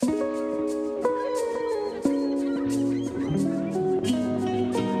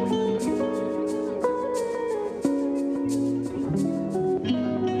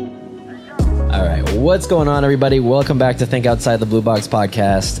What's going on, everybody? Welcome back to Think Outside the Blue Box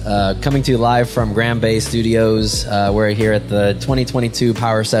podcast. Coming to you live from Grand Bay Studios. We're here at the 2022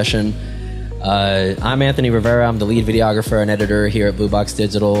 Power Session. I'm Anthony Rivera. I'm the lead videographer and editor here at Blue Box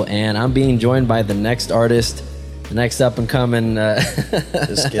Digital, and I'm being joined by the next artist, the next up and coming.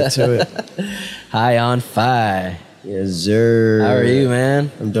 Let's get to it. HIGHONFI. Yes, sir. How are you,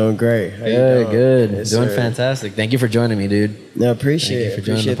 man? I'm doing great. How Good, you doing? good. Yes, Doing sir. Fantastic. Thank you for joining me, dude. No, appreciate it. For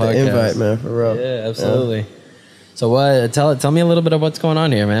joining Appreciate the podcast. invite, man. For real. Yeah, absolutely. So what? Tell me a little bit of what's going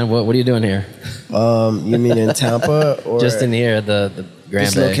on here, man. What are you doing here? You mean in Tampa or Just in here, the Grand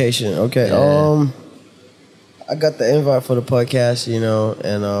this Bay location? Okay. Yeah. I got the invite for the podcast,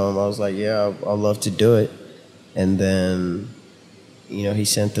 and I was like, yeah, I'd love to do it. And then, he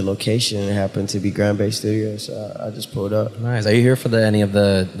sent the location. It happened to be Grand Bay Studios, so I just pulled up. Nice. Are you here for any of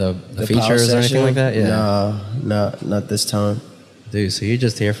the features or anything like that? Yeah. No, not this time. Dude, so you're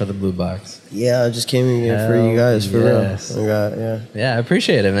just here for the Blue Box. Yeah, I just came in here for you guys, for yes. real. Yeah. Yeah, I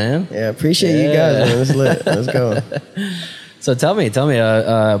appreciate it, man. Yeah, appreciate you guys, man. It's lit. Let's go. So tell me,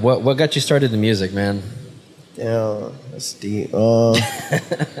 what got you started in music, man? Damn, that's deep.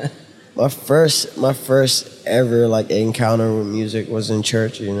 My first ever encounter with music was in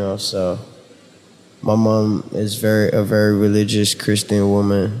church, so my mom is a very religious Christian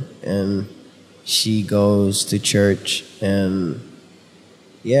woman, and she goes to church, and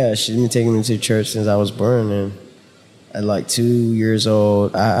yeah, she's been taking me to church since I was born. And at 2 years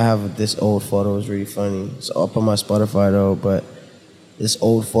old, I have this old photo. It's really funny. It's up on my Spotify though, but this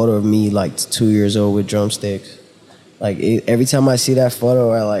old photo of me 2 years old with drumsticks. Every time I see that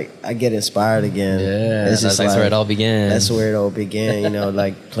photo, I get inspired again. Yeah, that's where it all began. That's where it all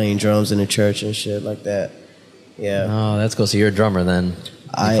began, playing drums in the church and shit like that. Yeah. Oh, that's cool. So you're a drummer then?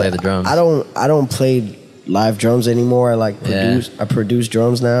 You play the drums. I don't play live drums anymore. I produce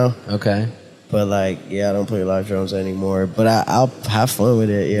drums now. Okay. But I don't play live drums anymore. But I'll have fun with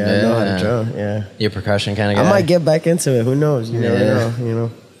it. Yeah, I know how to drum. Yeah. You're a percussion kind of guy? I might get back into it. Who knows? You never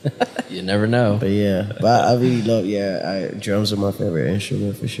know. You never know. But yeah, I really love. Drums are my favorite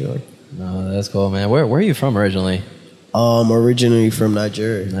instrument for sure. No, that's cool, man. Where are you from originally? Originally from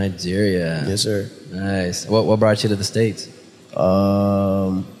Nigeria. Nigeria. Yes, sir. Nice. What brought you to the States?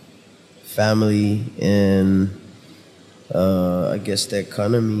 Family and I guess the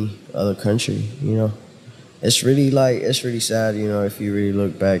economy of the country. It's really sad. If you really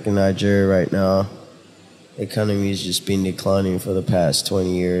look back in Nigeria right now, the economy has just been declining for the past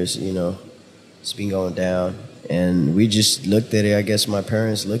 20 years. It's been going down, and we just looked at it. I guess my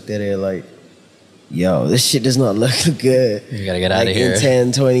parents looked at it like, yo, this shit does not look good. You gotta get out of here. In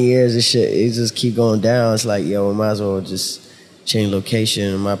 10, 20 years, this shit, it just keep going down. It's like, yo, we might as well just change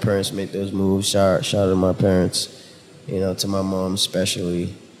location. And my parents make those moves. Shout out to my parents, to my mom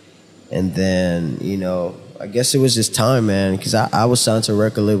especially. And then, I guess it was just time, man, because I was signed to a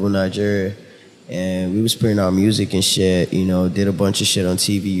record label in Nigeria, and we was putting out music and shit, did a bunch of shit on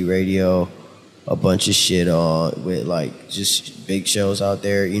TV, radio, a bunch of shit with just big shows out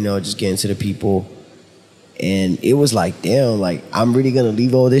there, just getting to the people. And it was like, damn, I'm really gonna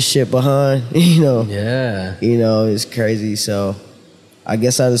leave all this shit behind, Yeah. It's crazy. So I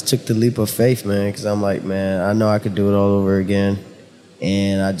guess I just took the leap of faith, man, because I'm like, man, I know I could do it all over again.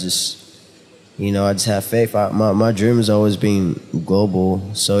 And I just have faith. My dream has always been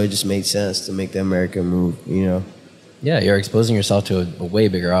global, so it just made sense to make the American move, Yeah, you're exposing yourself to a way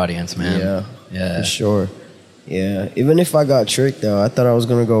bigger audience, man. Yeah, for sure. Yeah, even if I got tricked, though, I thought I was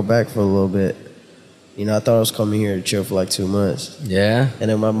going to go back for a little bit. I thought I was coming here to chill for 2 months. Yeah? And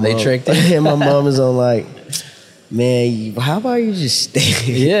then my mom... They tricked you? And my mom was on man, how about you just stay?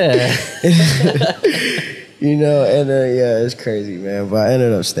 Yeah. And it's crazy, man. But I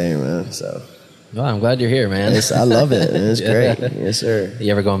ended up staying, man, so... Well, I'm glad you're here, man. I love it. It's great. Yes, sir.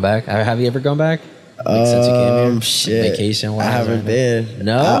 You ever going back? Have you ever gone back? Since you came here? Shit. Vacation-wise? I haven't been.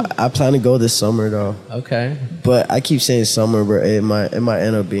 No? I plan to go this summer, though. Okay. But I keep saying summer, but it might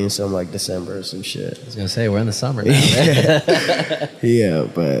end up being something December or some shit. I was going to say, we're in the summer now, man. Yeah,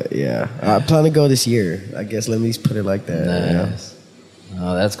 but yeah. I plan to go this year. I guess let me put it like that. Nice.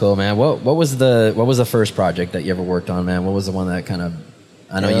 Oh, that's cool, man. What was the first project that you ever worked on, man? What was the one that kind of...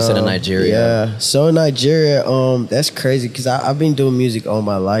 I know you said in Nigeria. Yeah. So in Nigeria, that's crazy because I've been doing music all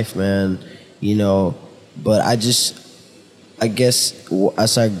my life, man. But I guess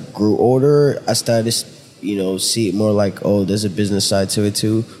as I grew older, I started to, see it more there's a business side to it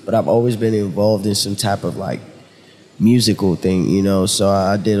too. But I've always been involved in some type of musical thing, So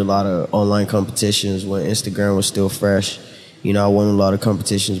I did a lot of online competitions when Instagram was still fresh. I won a lot of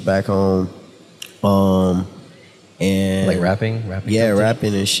competitions back home. And Like rapping? Yeah, competition?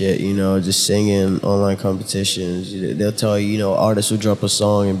 rapping and shit, you know, just singing, online competitions. They'll tell you, you know, artists will drop a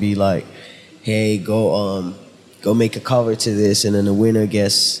song and be like, hey, go make a cover to this, and then the winner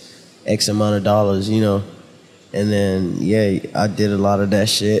gets X amount of dollars, you know. And then, yeah, I did a lot of that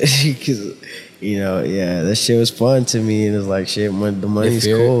shit because, you know, yeah, that shit was fun to me. And it was like, shit, the money's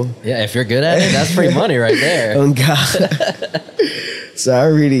cool. Yeah, if you're good at it, that's free money right there. Oh, God. So I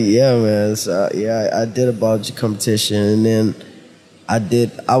really, yeah, man. So, yeah, I did a bunch of competition. And then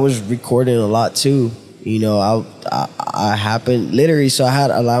I was recording a lot, too. You know, I happened, literally, so I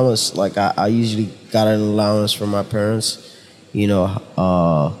had allowance. Like, I usually got an allowance from my parents, you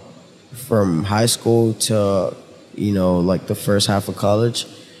know, from high school to, you know, like the first half of college,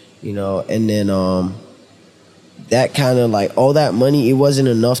 you know, and then that kind of like all that money, it wasn't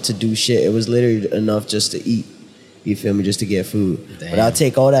enough to do shit. It was literally enough just to eat, you feel me, just to get food. Damn. But I'll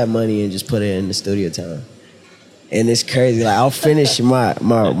take all that money and just put it in the studio time. And it's crazy. Like, I'll finish my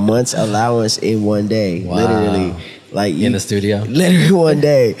month's allowance in one day, Wow. literally. Like, In the studio? Literally one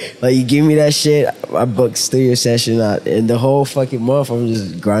day. Like, you give me that shit, I book studio session out, and the whole fucking month I'm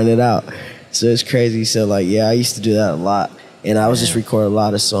just grinding out. So it's crazy. So, like, yeah, I used to do that a lot. And I was just recording a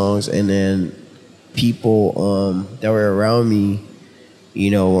lot of songs, and then people that were around me,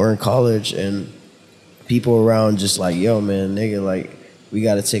 you know, were in college, and people around just like, yo, man, nigga, like, we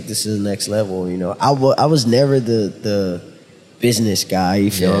got to take this to the next level, you know. I was never the business guy, you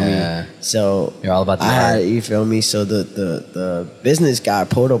feel me? So you're all about the art. you feel me? So the business guy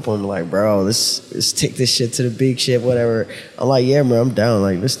pulled up on me like, bro, let's take this shit to the big shit, whatever. I'm like, yeah, man, I'm down.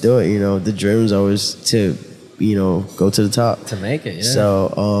 Like, let's do it. You know, the dream's always to, you know, go to the top. To make it, yeah.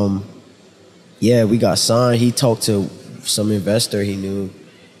 So, yeah, we got signed. He talked to some investor he knew,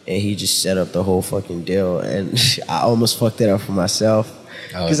 and he just set up the whole fucking deal. And I almost fucked it up for myself.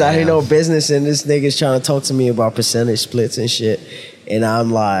 Because I didn't know business, and this nigga's trying to talk to me about percentage splits and shit. And I'm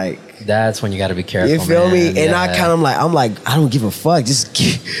like, that's when you got to be careful. You feel me? And yeah. I'm like, I don't give a fuck. Just I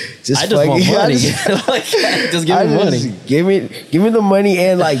just want money. Just give me money. Give me the money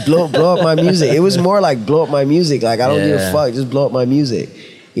and like blow up my music. It was more like blow up my music. Like, I don't give a fuck. Just blow up my music,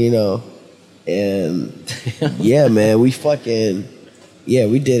 you know. And yeah, man, we did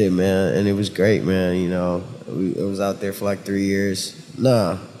it, man, and it was great, man. You know, I was out there for like 3 years.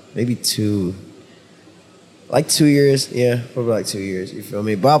 Nah, maybe 2. Like 2 years, yeah, probably like 2 years. You feel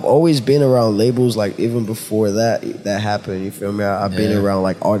me? But I've always been around labels. Like, even before that happened. You feel me? I've been around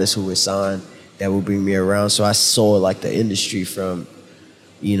like artists who were signed that would bring me around. So I saw like the industry from,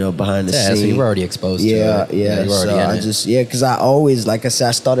 you know, behind the scene. So you were already exposed to it. Yeah. You were already So because I always, like I said,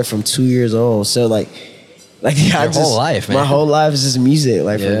 I started from 2 years old. So like whole life, man. My whole life is just music,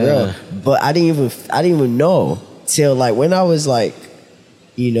 like, for real. But I didn't even know till like when I was like,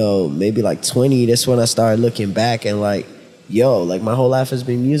 you know, maybe like 20. That's when I started looking back and like, yo, like, my whole life has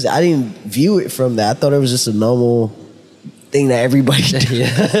been music. I didn't view it from that. I thought it was just a normal thing that everybody did. Yeah.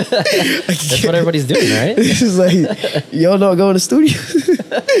 That's what everybody's doing, right? It's just like, yo, don't go in the studio.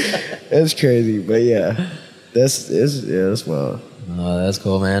 That's crazy, but yeah, that's wild. Oh, that's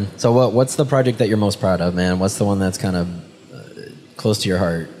cool, man. So what's the project that you're most proud of, man? What's the one that's kind of close to your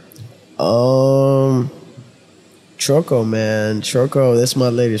heart? Troco, man. Troco, that's my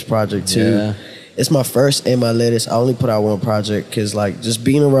latest project too. Yeah. It's my first and my latest. I only put out one project because, like, just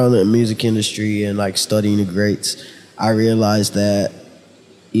being around the music industry and like studying the greats, I realized that,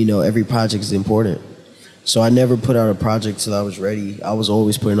 you know, every project is important. So I never put out a project till I was ready. I was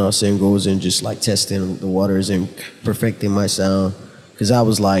always putting out singles and just like testing the waters and perfecting my sound. Because I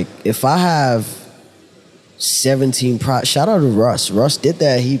was like, if I have 17 shout out to Russ. Russ did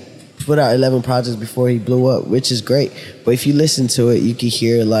that. He put out 11 projects before he blew up, which is great. But if you listen to it, you can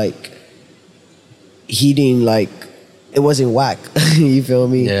hear like he didn't like, it wasn't whack. You feel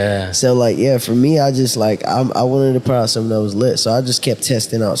me? Yeah. So like, yeah, for me, I just like, I wanted to put out something that was lit. So I just kept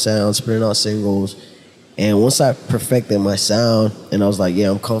testing out sounds, putting out singles. And once I perfected my sound and I was like, yeah,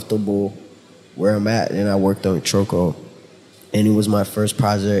 I'm comfortable where I'm at, and I worked on Troco. And it was my first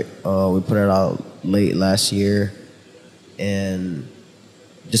project. We put it out late last year. And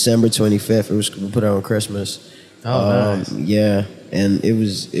December 25th, we put it on Christmas. Oh, nice. Yeah, and it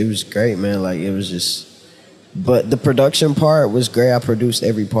was great, man. Like, it was just, but the production part was great. I produced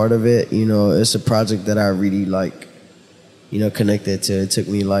every part of it. You know, it's a project that I really like, you know, connected to. It took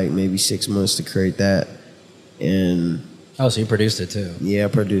me like maybe 6 months to create that. And so you produced it too? Yeah, I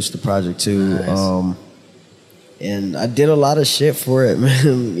produced the project too. Nice. And I did a lot of shit for it,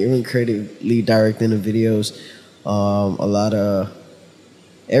 man. Even creatively directing the videos, a lot of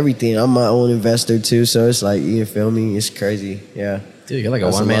everything. I'm my own investor too, so it's like, you feel me? It's crazy, yeah. Dude, you're like a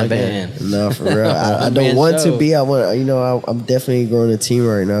That's one-man what I band. get. No, for real. I don't One-man want show. to be. I want. I'm definitely growing a team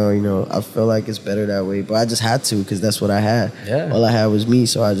right now. I feel like it's better that way. But I just had to because that's what I had. Yeah. All I had was me.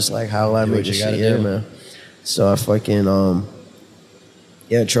 So I just like, how will I Do make what you this gotta shit? Yeah, do. man. So I fucking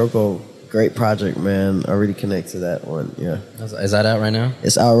Choco, great project, man. I really connect to that one. Yeah. Is that out right now?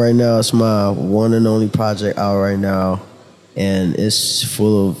 It's out right now. It's my one and only project out right now, and it's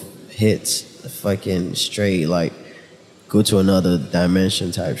full of hits. Fucking straight like go to another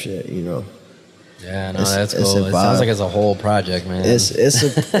dimension type shit. Yeah, no, It's- that's it's cool. a It sounds vibe. like it's a whole project, man. It's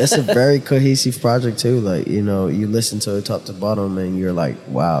a very cohesive project too. Like you listen to it top to bottom, and you're like,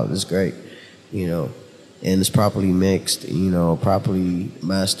 wow, this is great. And it's properly mixed. Properly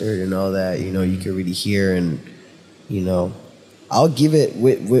mastered and all that. You can really hear and I'll give it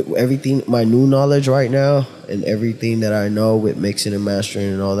with everything, my new knowledge right now, and everything that I know with mixing and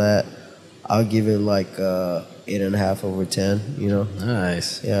mastering and all that. I'll give it like 8.5 over 10.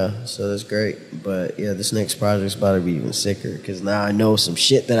 Nice. Yeah, so that's great. But yeah, this next project's about to be even sicker because now I know some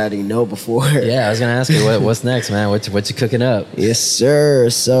shit that I didn't know before. Yeah, I was gonna ask you what's next, man. What you cooking up? Yes, sir.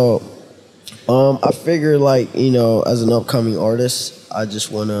 So, I figure like as an upcoming artist, I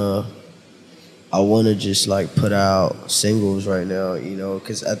wanna just like put out singles right now,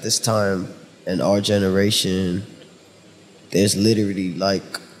 because at this time in our generation, there's literally like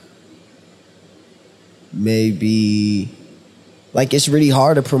maybe like it's really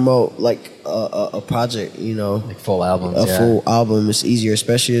hard to promote like a project, Like full albums. a yeah. full album is easier,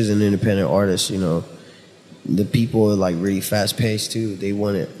 especially as an independent artist. The people are like really fast paced too. They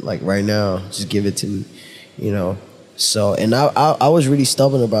want it like right now. Just give it to me, So and I was really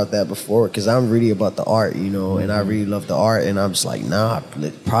stubborn about that before because I'm really about the art, and I really love the art, and I'm just like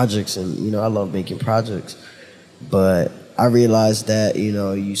projects, and I love making projects, but I realized that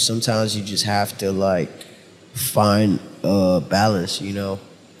you sometimes you just have to like find a balance,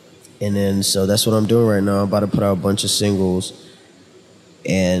 and then so that's what I'm doing right now. I'm about to put out a bunch of singles,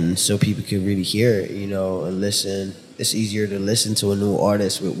 and so people can really hear it, and listen. It's easier to listen to a new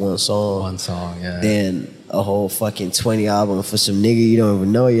artist with one song. One song, yeah. Than a whole fucking 20 album for some nigga you don't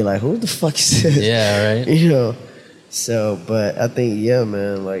even know. You're like, who the fuck is this? Yeah, right. So, but I think, yeah,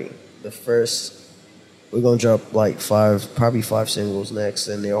 man, like we're gonna drop like probably five singles next,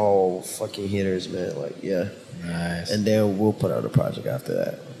 and they're all fucking hitters, man. Like, yeah. Nice. And then we'll put out a project after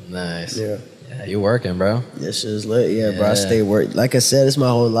that. Nice. Yeah. Yeah, you working, bro. This is lit. Yeah, bro. I Yeah. stay work. Like I said, it's my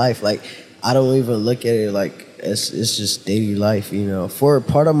whole life. Like, I don't even look at it like it's just daily life, For a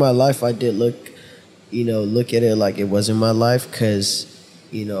part of my life, I did look at it like it wasn't my life because,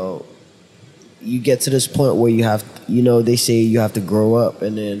 you get to this point where you have, they say you have to grow up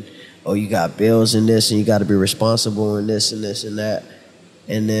and then, you got bills and this and you got to be responsible and this and this and that.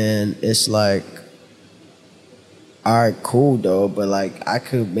 And then it's like, all right, cool though, but like I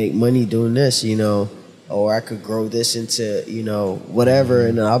could make money doing this, or I could grow this into, whatever,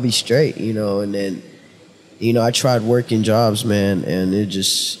 and then I'll be straight, and then, I tried working jobs, man, and it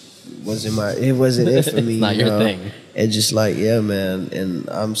just wasn't it for me. It's not your thing. It's just like, yeah, man, and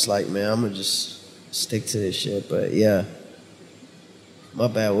I'm just like, man, I'm gonna just stick to this shit, but yeah. My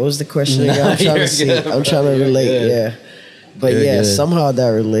bad. What was the question again? I'm trying to see. Good, I'm trying to You're relate, good. yeah. But You're yeah, good. somehow that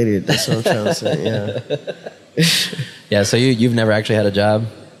related. That's what I'm trying to say, yeah. Yeah, so you've never actually had a job?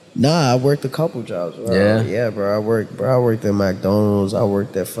 Nah, I worked a couple jobs, bro. Yeah? Yeah, bro. I worked at McDonald's. I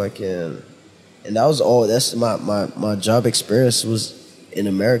worked at fucking, and that was all. That's my job experience was in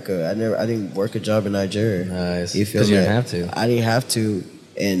America. I didn't work a job in Nigeria. Nice. You feel 'Cause me? you didn't have to. I didn't have to,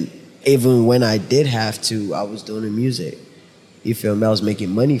 and even when I did have to, I was doing the music. You feel me? I was making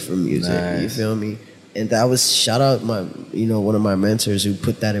money from music. You Nice. feel me? And that was shout out my one of my mentors who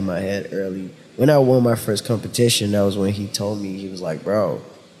put that in my head early. When I won my first competition, that was when he told me, he was like, bro,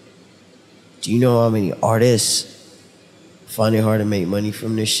 do you know how many artists find it hard to make money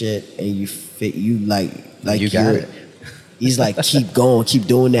from this shit, and you like You got you're- it. He's like, keep going, keep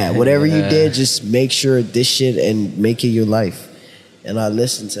doing that. Whatever you did, just make sure this shit and make it your life. And I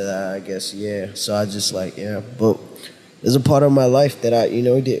listened to that, I guess, yeah. So I just like, yeah. But there's a part of my life that I,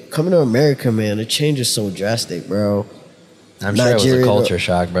 did. Coming to America, man, the change is so drastic, bro. I'm sure it was a Nigeria, culture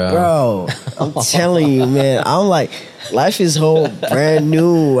shock, bro. Bro, I'm telling you, man. I'm like, life is whole brand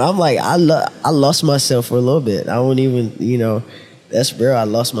new. I'm like, I lost myself for a little bit. I don't even, that's real. I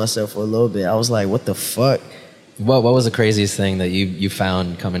lost myself for a little bit. I was like, what the fuck? What was the craziest thing that you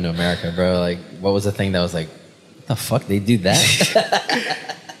found coming to America, bro? Like, what was the thing that was like, what the fuck, they do that?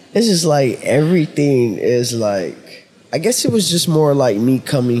 It's just like everything is like, I guess it was just more like me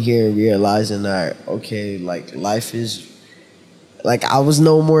coming here and realizing that, okay, like life is, like I was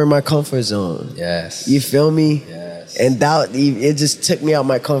no more in my comfort zone. Yes. You feel me? Yes. And that it just took me out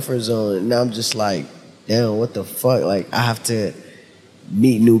my comfort zone. And now I'm just like, damn, what the fuck? Like, I have to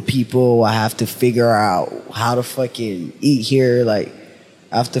meet new people. I have to figure out how to fucking eat here. Like,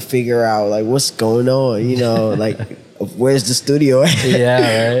 I have to figure out, like, what's going on, you know? Like, where's the studio at?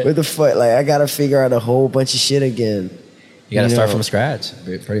 Yeah, right. What the fuck? Like, I got to figure out a whole bunch of shit again. You got to start from scratch,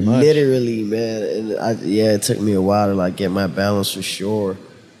 pretty much. Literally, man. And it took me a while to, like, get my balance for sure.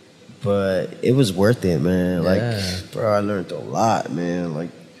 But it was worth it, man. Like, bro, I learned a lot, man.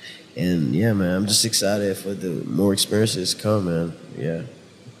 Like, and yeah, man, I'm just excited for the more experiences to come, man. Yeah.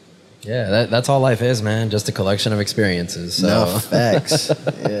 Yeah, that's all life is, man. Just a collection of experiences. So. No, facts.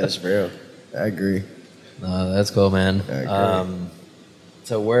 Yeah, it's real. I agree. No, that's cool, man. I agree.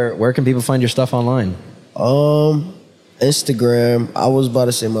 So where can people find your stuff online? Instagram. I was about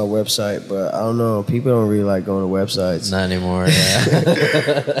to say my website, but I don't know. People don't really like going to websites. Not anymore,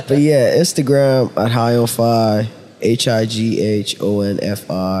 yeah. But yeah, Instagram at HIGHONFI,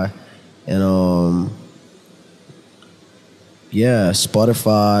 HIGHONFI. And yeah,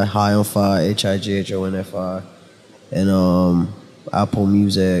 Spotify, HIGHONFI, HIGHONFI. And Apple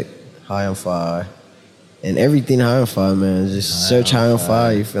Music, HIGHONFI. And everything HIGHONFI, man. Just search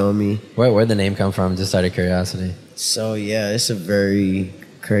HIGHONFI, you feel me? Where'd the name come from, just out of curiosity? So yeah, it's a very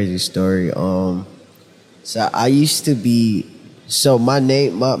crazy story. So I used to be, so my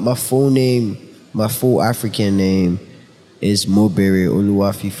name, my full name, my full African name is Mobere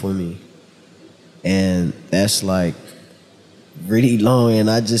Oluwafifumi. And that's like really long. And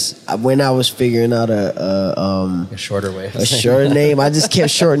when I was figuring out a shorter way, a shorter name, I just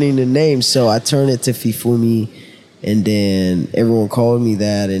kept shortening the name. So I turned it to Fifumi. And then everyone called me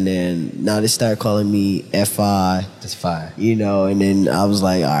that, and then now they started calling me Fi. Just Fi. You know, and then I was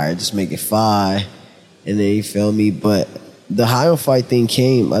like, all right, just make it Fi. And then you feel me? But the HIGHONFI thing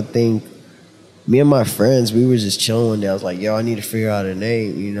came, I think, me and my friends, we were just chilling one day. I was like, yo, I need to figure out a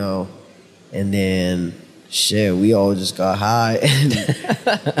name, you know. And then, shit, we all just got high.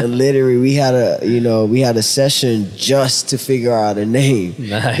 And literally, we had a session just to figure out a name.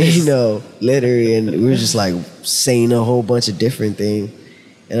 Nice. You know, literally. And we were just like saying a whole bunch of different things.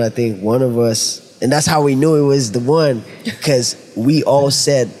 And I think one of us, and that's how we knew it was the one, because we all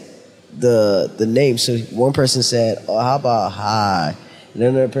said the name. So one person said, oh, how about High? And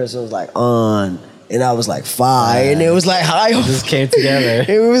another person was like, On. And I was like, Fi. And it was like High on Fire. Just came together.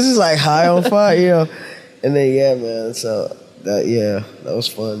 It was just like High on Fire, you know. And then, yeah, man, so that was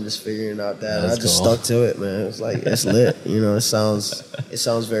fun, just figuring out that. I just stuck to it, man. It's like, it's lit, you know. It sounds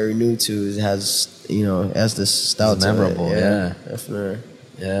very new too. It has, you know, it has this style to it. Memorable, yeah. Definitely.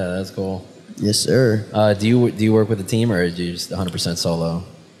 Yeah, that's cool. Yes, sir. Do you work with a team, or do you just 100% solo?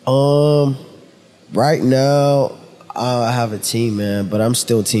 Right now, I have a team, man, but I'm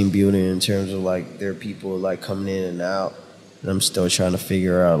still team building in terms of, like, there are people, like, coming in and out. And I'm still trying to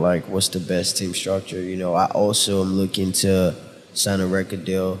figure out, like, what's the best team structure. You know, I also am looking to sign a record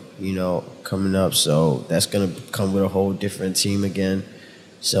deal, you know, coming up. So that's going to come with a whole different team again.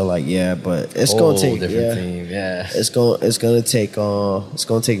 So, like, yeah, but it's going to take different team, yeah. It's going to take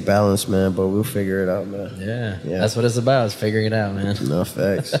balance, man, but we'll figure it out, man. Yeah. That's what it's about, is figuring it out, man. No,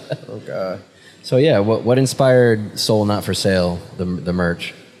 facts. Oh, God. So, yeah, what inspired Soul Not For Sale, the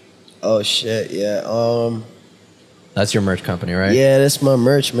merch? Oh, shit, yeah. That's your merch company, right? Yeah, that's my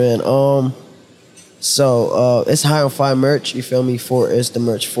merch, man. So it's HIGHONFI merch, you feel me? It's the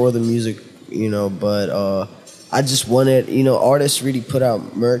merch for the music, you know, but I just wanted, you know, artists really put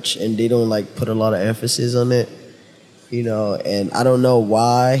out merch and they don't, like, put a lot of emphasis on it, you know, and I don't know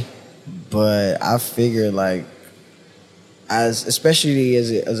why, but I figured, like, especially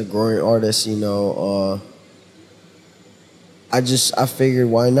as a growing artist, you know, I figured,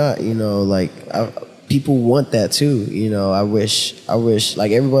 why not, you know, like, people want that too, you know. I wish,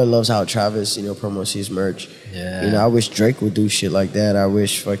 like, everybody loves how Travis, you know, promotes his merch. Yeah. You know, I wish Drake would do shit like that. I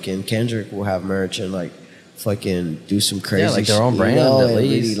wish fucking Kendrick will have merch and, like, fucking do some crazy shit. Yeah, like their own brand, you know, at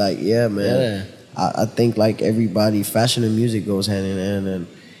least. really, like, yeah, man. Yeah. I think, like, everybody, fashion and music goes hand in hand, and,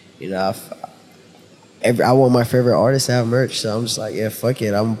 you know, I want my favorite artists to have merch, so I'm just like, yeah, fuck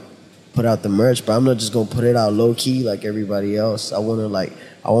it. I'm put out the merch, but I'm not just gonna put it out low key like everybody else. I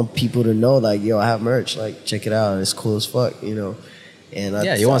want people to know, like, yo, I have merch, like, check it out, and it's cool as fuck, you know. And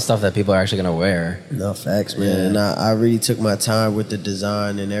you want stuff that people are actually gonna wear. No, facts, man. Yeah. And I really took my time with the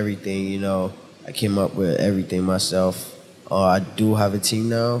design and everything, you know. I came up with everything myself. I do have a team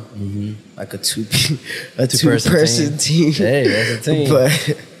now, like a two-person team. Hey, that's a team.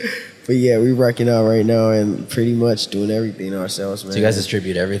 But yeah, we're rocking out right now and pretty much doing everything ourselves, man. So you guys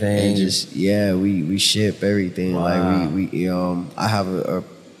distribute everything? And we ship everything. Wow. Like we I have a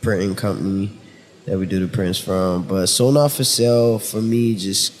printing company, that we do the prints from. But Sold Not For Sale, for me,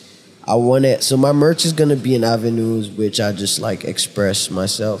 just, I want it. So my merch is going to be in avenues which I just like express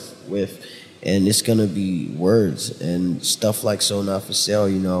myself with. And it's going to be words and stuff like Sold Not For Sale,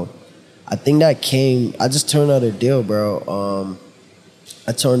 you know. I think that came, I just turned out a deal, bro.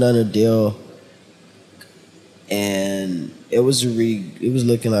 I turned down a deal, and it was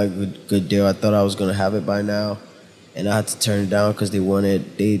looking like a good deal. I thought I was gonna have it by now, and I had to turn it down because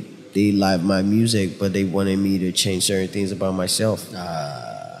they liked my music, but they wanted me to change certain things about myself.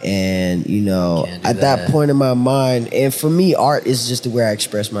 And you know, at that point in my mind, and for me, art is just the way I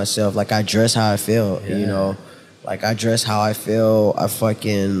express myself. Like I dress how I feel, you know. Like I dress how I feel. I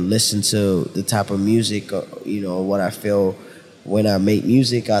fucking listen to the type of music, you know, what I feel. When I make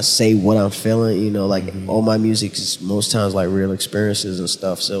music, I say what I'm feeling, you know, like all my music is most times like real experiences and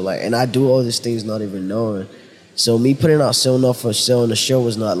stuff. So like, and I do all these things not even knowing. So me putting out Sold Not For Sale on the show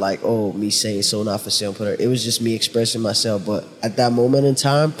was not like, oh, me saying Sold Not For Sale. It was just me expressing myself. But at that moment in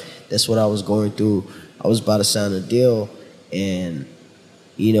time, that's what I was going through. I was about to sign a deal, and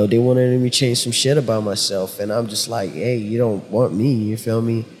you know, they wanted me to change some shit about myself. And I'm just like, hey, you don't want me, you feel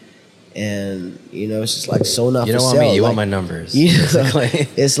me? And you know, it's just like Sold Not For Sale. You don't want me, you want my numbers. Basically.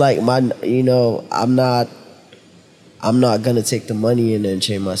 It's like you know, I'm not gonna take the money and then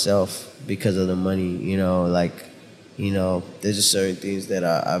change myself because of the money. You know, like, you know, there's just certain things that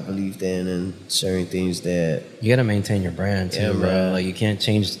I believed in, and certain things that you gotta maintain your brand too, bro. Man. Like you can't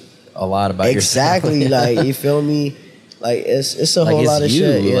change a lot about exactly. yourself. Like you feel me? Like it's a like whole lot of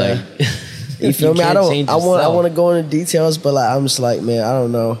shit. Yeah. Like, you feel me? I want to go into details, but like I'm just like, man, I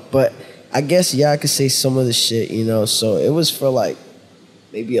don't know. But I guess I could say some of the shit, you know. So it was for like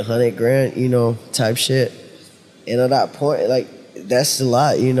maybe $100,000, you know, type shit. And at that point, like that's a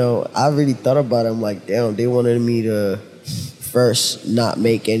lot, you know. I really thought about it. I'm like, damn, they wanted me to first not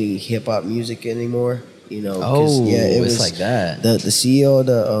make any hip hop music anymore, you know. It was like that. The CEO of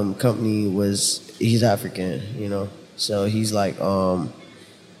the company he's African, you know. So he's like,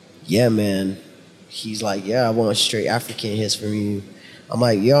 yeah, man. He's like, yeah, I want straight African hits from you. I'm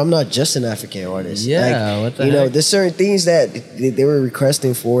like, yo, I'm not just an African artist. Yeah, like, what the you heck? know, there's certain things that they were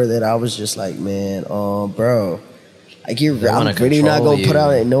requesting for that I was just like, man, bro, like I'm really not gonna put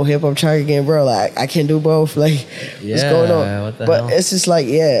out a no hip hop track again, bro. Like I can't do both. Like what's going on? What the but hell? it's just like,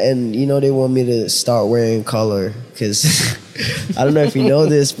 yeah, and you know, they want me to start wearing color because I don't know if you know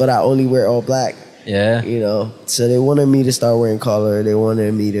this, but I only wear all black. Yeah. You know, so they wanted me to start wearing color. They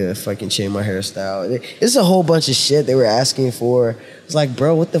wanted me to fucking change my hairstyle. It's a whole bunch of shit they were asking for. It's like,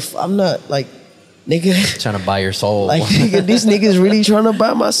 bro, what the I'm not like, nigga. Trying to buy your soul. Like, nigga, these niggas really trying to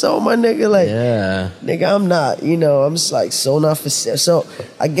buy my soul, my nigga. Like, yeah. Nigga, I'm not. You know, I'm just like Sold Not For Sale. So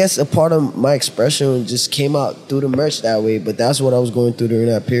I guess a part of my expression just came out through the merch that way. But that's what I was going through during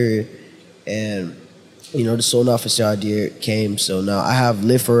that period. And, you know, the Sold Not For Sale idea came. So now I have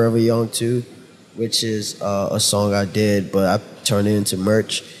Live Forever Young too, which is a song I did, but I turned it into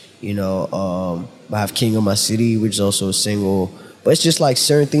merch. You know, I have King of My City, which is also a single. But it's just like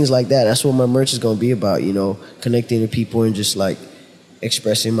certain things like that. That's what my merch is gonna be about. You know, connecting to people and just like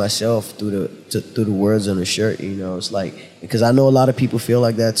expressing myself through the words on the shirt. You know, it's like because I know a lot of people feel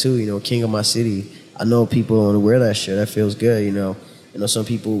like that too. You know, King of My City. I know people want to wear that shirt. That feels good. You know, some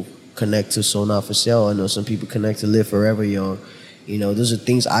people connect to Sold Not For Sale. I know some people connect to Live Forever Young. You know, those are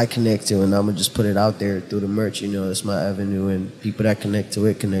things I connect to, and I'm gonna just put it out there through the merch. You know, it's my avenue, and people that connect to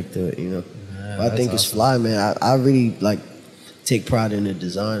it. You know, Yeah, but I think it's fly, man. I really like take pride in the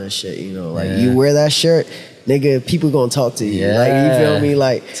design and shit. You know, like you wear that shirt, nigga, people gonna talk to you. Yeah. Like you feel me?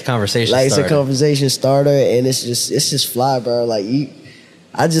 Like it's a conversation. Like starter. It's a conversation starter, and it's just fly, bro. Like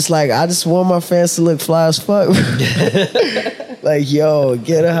I just want my fans to look fly as fuck. Like, yo,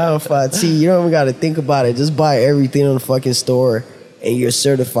 get a HIGHONFI tee. You don't even got to think about it. Just buy everything on the fucking store, and you're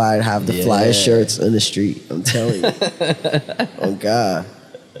certified to have the flyest shirts on the street. I'm telling you. Oh, God.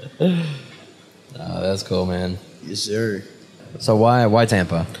 Oh, that's cool, man. Yes, sir. So why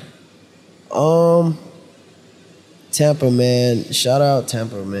Tampa? Tampa, man. Shout out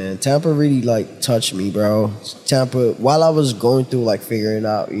Tampa, man. Tampa really, like, touched me, bro. Tampa, while I was going through, like, figuring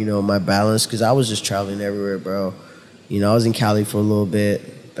out, you know, my balance, because I was just traveling everywhere, bro. You know, I was in Cali for a little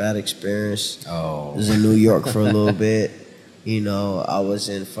bit. Bad experience. Oh. I was in New York for a little bit. You know, I was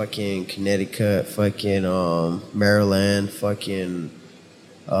in fucking Connecticut, fucking Maryland, fucking...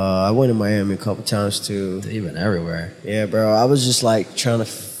 I went to Miami a couple times, too. You've been everywhere. Yeah, bro. I was just, like, trying to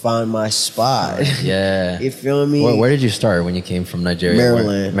find my spot. Yeah. You feel me? Where did you start when you came from Nigeria?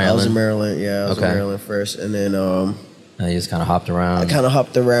 Maryland. Maryland? I was in Maryland. Yeah, I was in Okay. Maryland first. And then... you just kind of hopped around. I kind of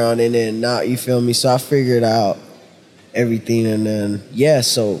hopped around, and then now, you feel me? So I figured out everything, and then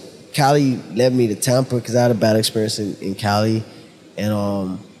so Cali led me to Tampa because I had a bad experience in Cali, and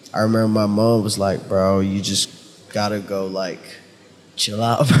I remember my mom was like, "Bro, you just gotta go like chill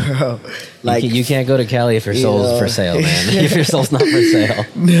out, bro. Like you can't go to Cali if your soul's for sale, man. If your soul's not for sale."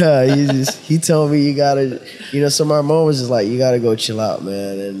 No, he told me you gotta, So my mom was just like, you gotta go chill out,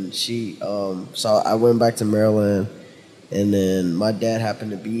 man. And she, so I went back to Maryland, and then my dad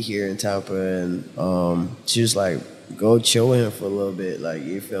happened to be here in Tampa, and she was like, go chill with him for a little bit, like,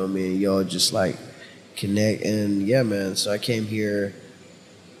 you feel me? And y'all just like connect, and yeah, man. So I came here,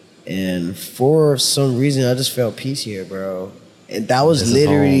 and for some reason I just felt peace here, bro. And that was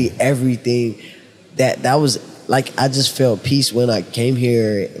literally everything. That was like, I just felt peace when I came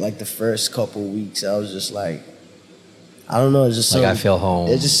here. Like the first couple weeks, I was just like, I don't know, it's just like I feel home.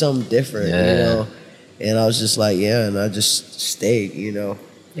 It's just something different, And I was just like, yeah, and I just stayed,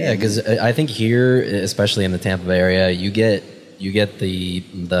 Yeah, because I think here, especially in the Tampa Bay area, you get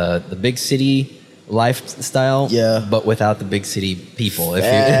the big city lifestyle, but without the big city people, if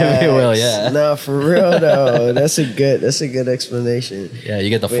you will, No, for real though, that's a good explanation. Yeah, you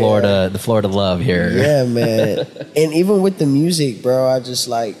get the Florida love here. Yeah, man. And even with the music, bro, I just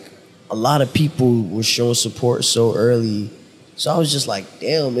like, a lot of people were showing support so early, so I was just like,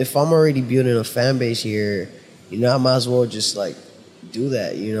 damn, if I'm already building a fan base here, I might as well just like do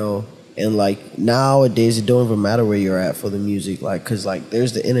that, And like nowadays, it don't even matter where you're at for the music, like, cause like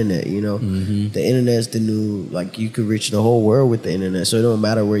there's the internet, The internet's the new, like, you could reach the whole world with the internet, so it don't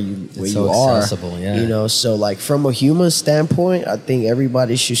matter where you are. Accessible, So like from a human standpoint, I think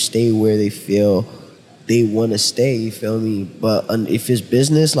everybody should stay where they feel they want to stay. You feel me? But if it's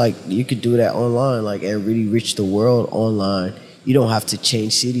business, like, you could do that online, like, and really reach the world online. You don't have to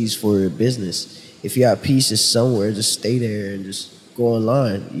change cities for your business. If you have pieces somewhere, just stay there and just go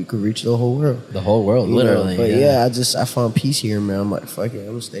online. You could reach the whole world. The whole world, literally. But I found peace here, man. I'm like, fuck it, I'm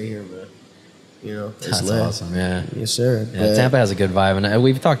gonna stay here, man. That's awesome, yeah. Yes, sir. Yeah, Tampa has a good vibe, and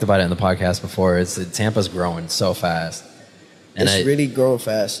we've talked about it in the podcast before. Tampa's growing so fast. And it's really growing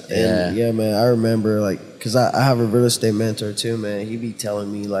fast. And yeah, man, I remember, like, because I have a real estate mentor too, man. He be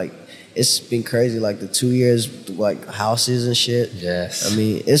telling me, like, it's been crazy, like the 2 years, like houses and shit. Yes. I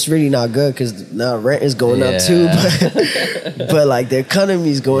mean, it's really not good because now rent is going up too, but like the economy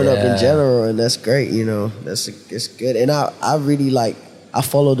is going up in general, and that's great, it's good. And I really like, I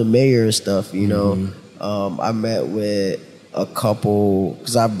follow the mayor and stuff, I met with a couple,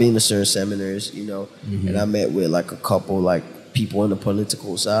 because I've been to certain seminars, and I met with like a couple like people on the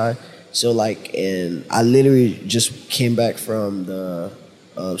political side. So like, and I literally just came back from the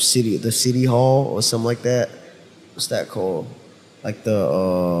city hall or something like that. What's that called? Like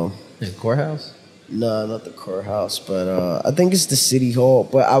the courthouse? No, not the courthouse, but I think it's the city hall.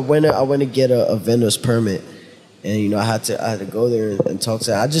 But I went to get a vendor's permit, and I had to go there and talk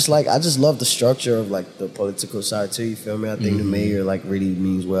to. I just love the structure of like the political side too. You feel me? I think the mayor like really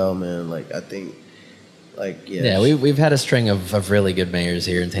means well, man. Like, I think. We've had a string of really good mayors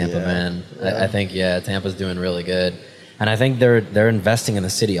here in Tampa, man. I think Tampa's doing really good, and I think they're investing in the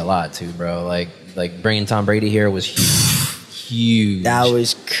city a lot too, bro. Like bringing Tom Brady here was huge. That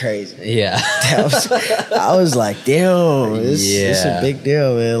was crazy. Yeah, I was like, damn, it's a big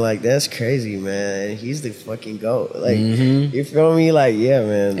deal, man. Like, that's crazy, man. He's the fucking GOAT. Like, you feel me? Like, yeah,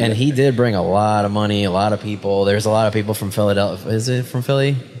 man. And he did bring a lot of money, a lot of people. There's a lot of people from Philadelphia. Is it from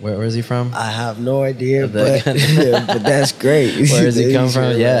Philly? Where is he from? I have no idea, but that's great. Where does he come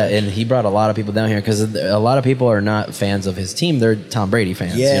from? Yeah, and he brought a lot of people down here because a lot of people are not fans of his team. They're Tom Brady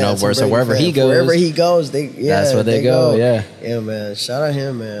fans. So wherever he goes, that's where they go. Yeah. Yeah, man. Shout out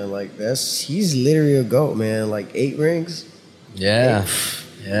him, man. Like, he's literally a GOAT, man. Like, 8 rings. Yeah.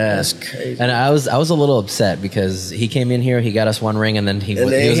 Yeah, that's crazy. And I was a little upset because he came in here, he got us 1 ring, and then he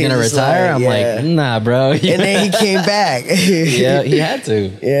was gonna retire. I'm like, nah, bro. And then he came back. Yeah, he had to.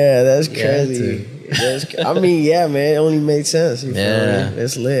 Yeah, that's crazy. I mean, yeah, man, it only made sense. You feel me?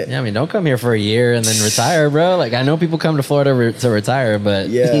 It's lit. Yeah, I mean, don't come here for a year and then retire, bro. Like, I know people come to Florida to retire, but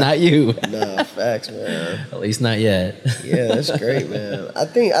not you. Nah, facts, man. At least not yet. Yeah, that's great, man. I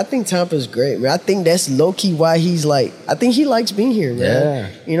think Tampa's great, man. I think that's low key why he's like. I think he likes being here,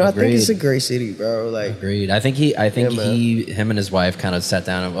 man. Yeah, I think it's a great city, bro. Like, agreed. I think him and his wife kind of sat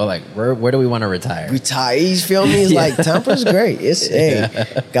down and like, where do we want to retire? You feel me? It's like, Tampa's great. It's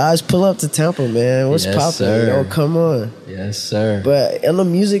guys, pull up to Tampa, man. What's poppin'? Come on. Yes, sir. But in the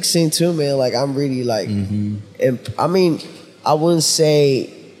music scene too, man, like, I'm really like, I mean, I wouldn't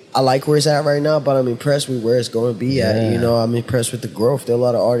say I like where it's at right now, but I'm impressed with where it's going to be at. I'm impressed with the growth. There are a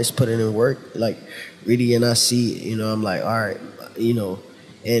lot of artists putting in work, like, really, and I see it. I'm like, all right,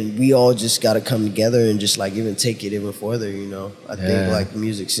 and we all just got to come together and just like even take it even further. You know, I think like the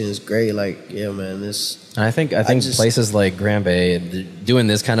music scene is great. Like, yeah, man, this. And I think places like Grand Bay doing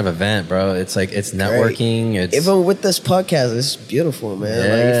this kind of event, bro. It's like it's networking. It's even with this podcast, it's beautiful, man.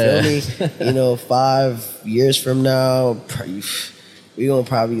 Like, you feel me? You know, 5 years from now, we gonna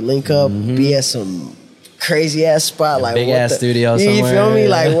probably link up, be at some crazy ass spot, like big ass studio somewhere. You feel me?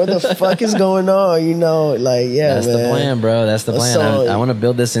 Like, what the fuck is going on? You know, like, yeah, that's man. the plan, bro. That's the plan. I want to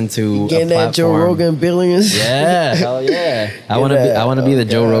build this into getting a platform. That Joe Rogan billions. Yeah, hell yeah. I want to be the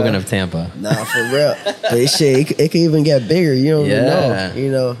Joe Rogan of Tampa. Nah, for real. But shit, it can even get bigger. You don't even know.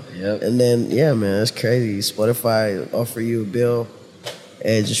 You know. Yep. And then, yeah, man, that's crazy. Spotify offer you a bill.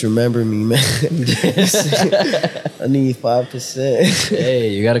 Hey, just remember me, man. I need 5%. Hey,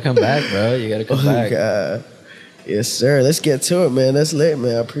 you got to come back, bro. You got to come back. God. Yes, sir. Let's get to it, man. That's lit,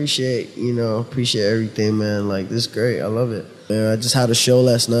 man. I appreciate everything, man. Like, this is great. I love it. Man, I just had a show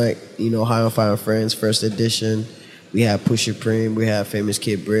last night, you know, High on Fire Friends, first edition. We had Pusha Preem. We had Famous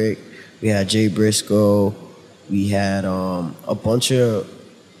Kid Brick. We had Jay Briscoe. We had a bunch of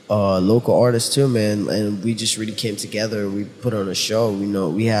local artists too, man, and we just really came together and we put on a show. You know,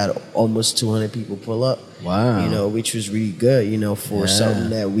 we had almost 200 people pull up. Wow. You know, which was really good, you know, for something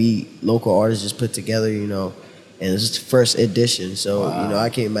that we local artists just put together, you know, and it's the first edition. So, you know, I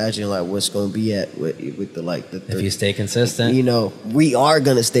can't imagine like what's going to be at with the like the if you stay consistent. You know, we are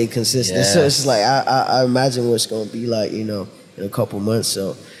going to stay consistent. Yes. So it's just like I imagine what's going to be like, you know, in a couple months.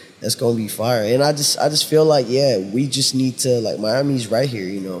 So that's gonna be fire. And I just feel like, yeah, we just need to, like, Miami's right here,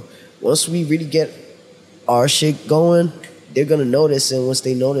 you know. Once we really get our shit going, they're gonna notice, and once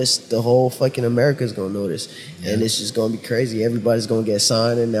they notice, the whole fucking America's gonna notice. Yeah. And it's just gonna be crazy. Everybody's gonna get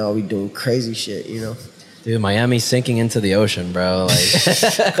signed, and now we doing crazy shit, you know. Dude, Miami's sinking into the ocean, bro. Like,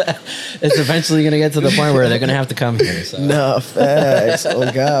 it's eventually gonna get to the point where they're gonna have to come here. So. Nah, facts.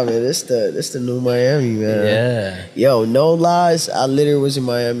 Oh God, man, this the new Miami, man. Yeah. Yo, no lies. I literally was in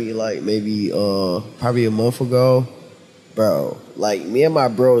Miami like maybe probably a month ago, bro. Like, me and my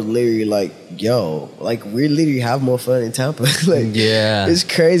bro was literally like, yo, like, we literally have more fun in Tampa. Like, yeah, it's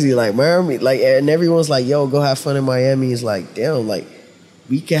crazy. Like, Miami, like, and everyone's like, yo, go have fun in Miami. It's like, damn, like,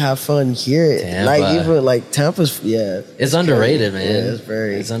 we can have fun here. Tampa. Like, even like Tampa's, it's underrated, man. Yeah,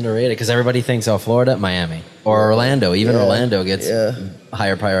 it's underrated because everybody thinks, oh, Florida, Miami, or Orlando. Even Orlando gets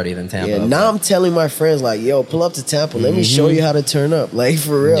higher priority than Tampa. Yeah, now I'm telling my friends like, yo, pull up to Tampa. Let me show you how to turn up. Like,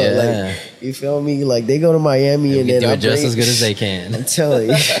 for real. Yeah. Like, you feel me? Like, they go to Miami and then do it just as good as they can. I'm telling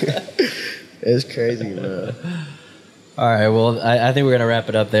you, it's crazy, man. All right, well, I think we're gonna wrap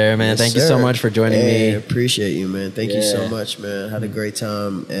it up there, man. Thank you so much for joining me. Appreciate you, man. Thank you so much, man. Had a great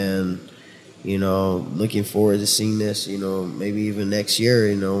time, and you know, looking forward to seeing this. You know, maybe even next year.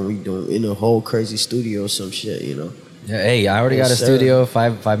 You know, we doing in a whole crazy studio, some shit. You know. Yeah, hey, I already got a studio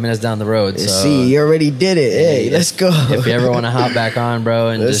 5 minutes down the road. So see, you already did it. Hey, let's go. If you ever want to hop back on, bro,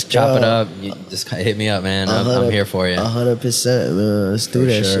 and just chop it up, you just hit me up, man. I'm here for you. 100%, man. Let's do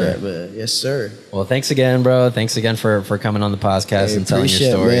that shit, man. Yes, sir. Well, thanks again, bro. Thanks again for coming on the podcast and telling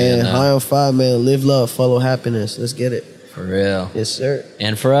your story. Man. And, High on Fire, man. Live love, follow happiness. Let's get it. For real. Yes, sir.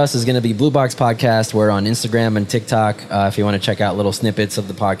 And for us, it's going to be Blue Box Podcast. We're on Instagram and TikTok. If you want to check out little snippets of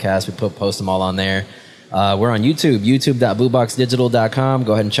the podcast, we post them all on there. We're on YouTube, youtube.blueboxdigital.com.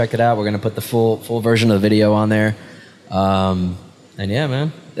 Go ahead and check it out. We're going to put the full version of the video on there. And yeah,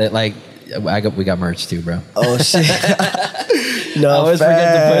 man. We got merch too, bro. Oh, shit. No, I always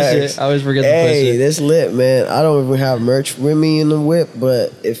forget to push it. Hey, that's lit, man. I don't even have merch with me in the whip,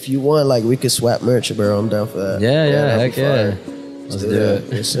 but if you want, like, we could swap merch, bro. I'm down for that. Yeah, heck yeah. Let's do it.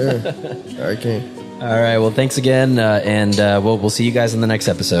 Yes, sir. All right, King. All right, well, thanks again, and we'll see you guys in the next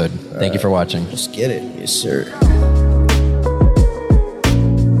episode. Thank you for watching. Let's get it. Yes, sir.